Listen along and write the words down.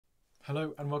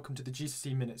Hello and welcome to the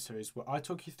GCSE Minute series where I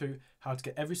talk you through how to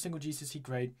get every single GCSE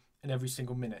grade in every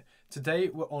single minute. Today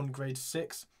we're on grade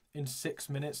 6 in 6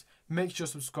 minutes. Make sure you're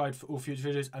subscribed for all future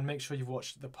videos and make sure you've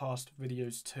watched the past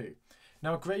videos too.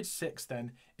 Now grade 6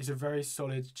 then is a very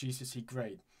solid GCSE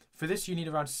grade. For this you need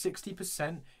around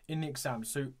 60% in the exam,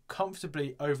 so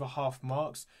comfortably over half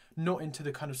marks, not into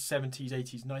the kind of 70s,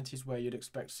 80s, 90s where you'd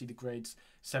expect to see the grades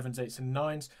 7s, 8s and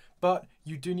 9s, but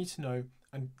you do need to know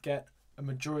and get a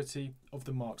majority of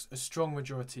the marks, a strong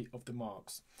majority of the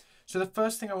marks. So the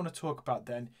first thing I want to talk about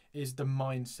then is the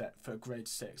mindset for grade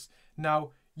 6.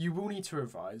 Now, you will need to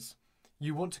revise.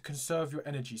 You want to conserve your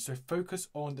energy, so focus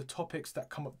on the topics that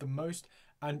come up the most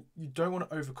and you don't want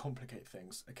to overcomplicate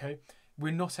things, okay?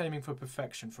 We're not aiming for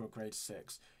perfection for a grade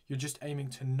 6. You're just aiming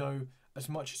to know as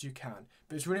much as you can.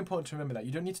 But it's really important to remember that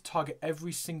you don't need to target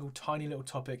every single tiny little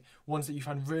topic, ones that you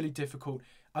find really difficult.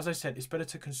 As I said, it's better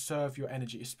to conserve your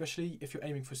energy, especially if you're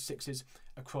aiming for 6s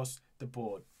across the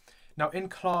board. Now in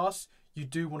class, you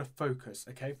do want to focus,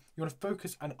 okay? You want to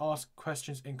focus and ask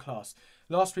questions in class.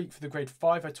 Last week for the grade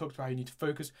 5, I talked about how you need to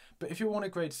focus, but if you want a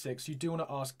grade 6, you do want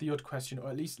to ask the odd question or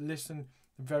at least listen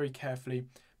very carefully,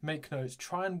 make notes,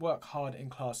 try and work hard in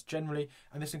class generally,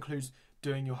 and this includes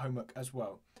doing your homework as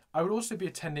well. I would also be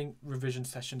attending revision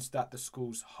sessions that the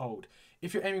schools hold.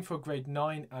 If you're aiming for a grade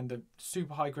 9 and the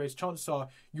super high grades, chances are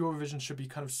your revision should be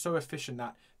kind of so efficient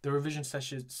that the revision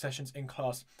sessions in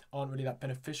class aren't really that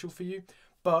beneficial for you.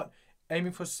 But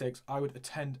aiming for 6, I would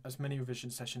attend as many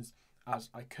revision sessions as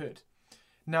I could.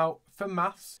 Now, for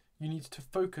maths, you need to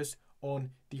focus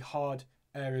on the hard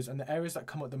areas and the areas that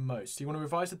come up the most. So you want to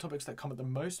revise the topics that come up the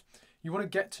most. You want to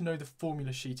get to know the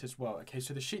formula sheet as well. Okay,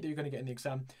 so the sheet that you're going to get in the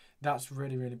exam, that's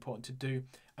really, really important to do.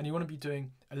 And you want to be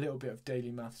doing a little bit of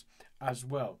daily maths as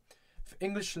well. For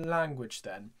English language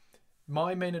then,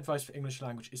 my main advice for English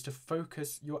language is to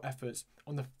focus your efforts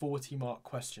on the 40-mark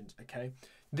questions, okay?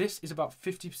 This is about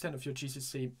 50% of your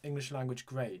GCSE English language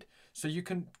grade. So you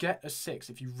can get a 6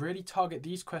 if you really target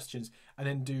these questions and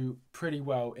then do pretty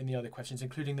well in the other questions,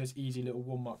 including those easy little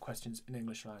 1-mark questions in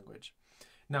English language.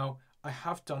 Now, I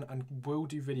have done and will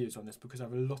do videos on this because I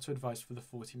have a lot of advice for the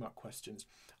 40-mark questions.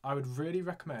 I would really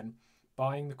recommend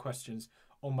buying the questions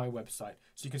on my website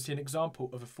so you can see an example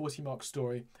of a 40-mark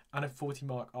story and a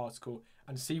 40-mark article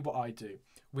and see what I do.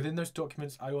 Within those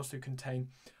documents, I also contain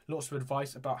lots of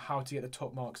advice about how to get the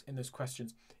top marks in those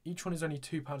questions. Each one is only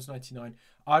 £2.99.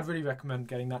 I'd really recommend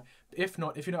getting that. If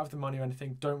not, if you don't have the money or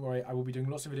anything, don't worry. I will be doing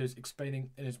lots of videos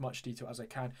explaining in as much detail as I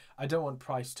can. I don't want to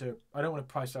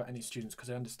price out any students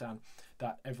because I understand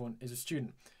that everyone is a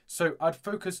student. So I'd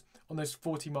focus on those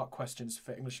 40-mark questions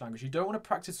for English language. You don't want to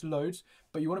practice loads,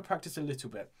 but you want to practice a little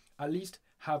bit. At least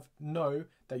know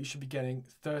that you should be getting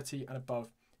 30 and above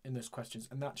in those questions,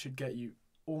 and that should get you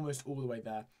almost all the way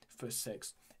there for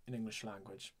 6 in English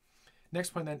language. Next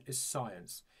point then is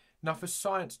science. Now for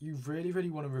science, you really,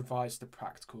 really want to revise the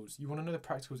practicals. You want to know the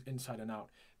practicals inside and out.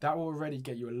 That will already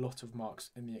get you a lot of marks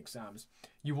in the exams.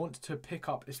 You want to pick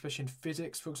up, especially in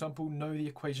physics, for example, know the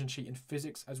equation sheet in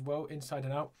physics as well, inside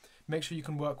and out. Make sure you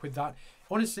can work with that.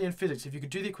 Honestly, in physics, if you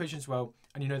could do the equations well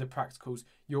and you know the practicals,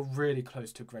 you're really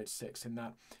close to grade 6 in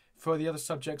that. For the other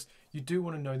subjects, you do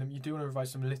want to know them, you do want to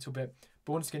revise them a little bit,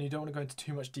 but once again, you don't want to go into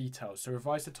too much detail. So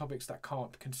revise the topics that come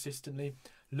up consistently,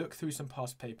 look through some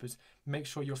past papers, make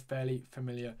sure you're fairly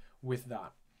familiar with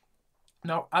that.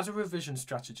 Now, as a revision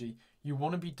strategy, you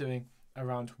want to be doing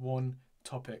around 1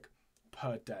 topic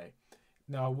per day.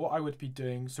 Now, what I would be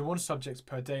doing, so 1 subject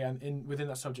per day, and within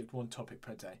that subject, 1 topic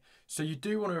per day. So you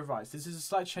do want to revise. This is a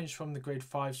slight change from the grade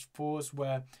 5s, 4s,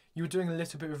 where you were doing a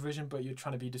little bit of revision, but you're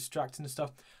trying to be distracted and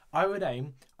stuff. I would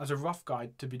aim, as a rough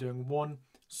guide, to be doing 1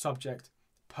 subject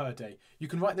per day. You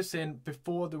can write this in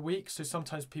before the week, so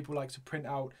sometimes people like to print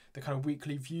out the kind of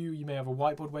weekly view. You may have a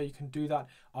whiteboard where you can do that.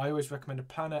 I always recommend a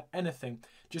planner, anything.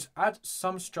 Just add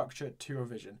some structure to your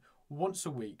revision once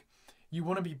a week. You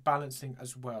want to be balancing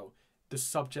as well the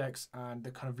subjects and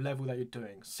the kind of level that you're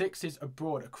doing. 6s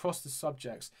abroad across the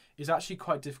subjects is actually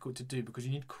quite difficult to do because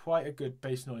you need quite a good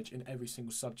base knowledge in every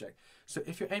single subject. So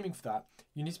if you're aiming for that,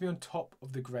 you need to be on top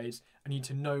of the grades and you need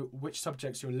to know which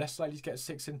subjects you're less likely to get a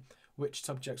 6 in, which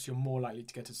subjects you're more likely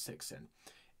to get a 6 in.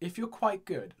 If you're quite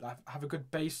good, have a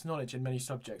good base knowledge in many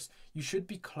subjects, you should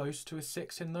be close to a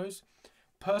 6 in those.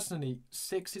 Personally,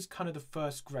 6 is kind of the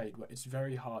first grade where it's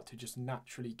very hard to just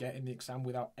naturally get in the exam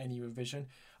without any revision.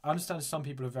 I understand some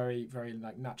people are very, very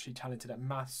naturally talented at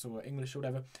maths or English or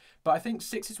whatever, but I think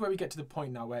 6 is where we get to the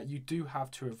point now where you do have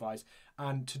to revise,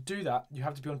 and to do that, you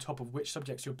have to be on top of which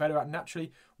subjects you're better at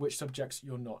naturally, which subjects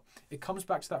you're not. It comes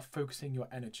back to that focusing your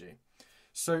energy.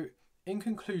 So in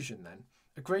conclusion then,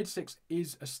 A grade 6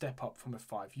 is a step up from a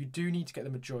 5. You do need to get the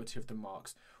majority of the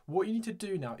marks. What you need to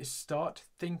do now is start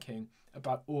thinking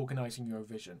about organising your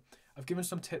revision. I've given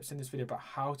some tips in this video about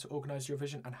how to organise your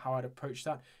revision and how I'd approach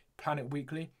that. Plan it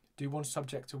weekly. Do one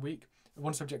subject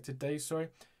a day, sorry.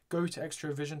 Go to extra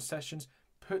revision sessions.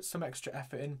 Put some extra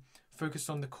effort in. Focus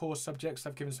on the core subjects.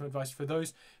 I've given some advice for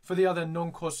those. For the other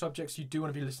non-core subjects, you do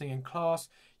want to be listening in class.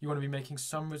 You want to be making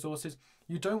some resources.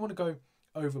 You don't want to go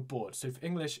overboard. So for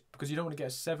English, because you don't want to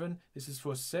get a 7, this is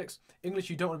for a 6. English,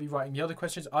 you don't want to be writing the other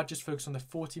questions. I'd just focus on the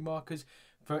 40 markers.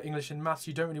 For English and maths,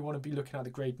 you don't really want to be looking at the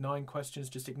grade 9 questions.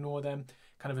 Just ignore them.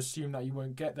 Kind of assume that you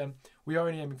won't get them. We are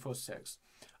only aiming for a 6.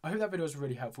 I hope that video was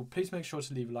really helpful. Please make sure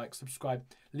to leave a like, subscribe,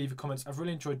 leave a comment. I've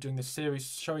really enjoyed doing this series,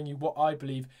 showing you what I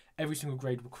believe every single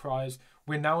grade requires.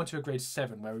 We're now into a grade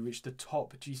 7, where we reach the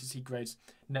top GCSE grades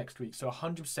next week. So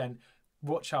 100%.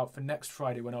 Watch out for next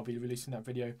Friday when I'll be releasing that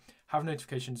video. Have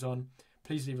notifications on.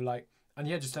 Please leave a like. And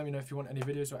yeah, just let me know if you want any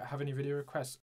videos or have any video requests.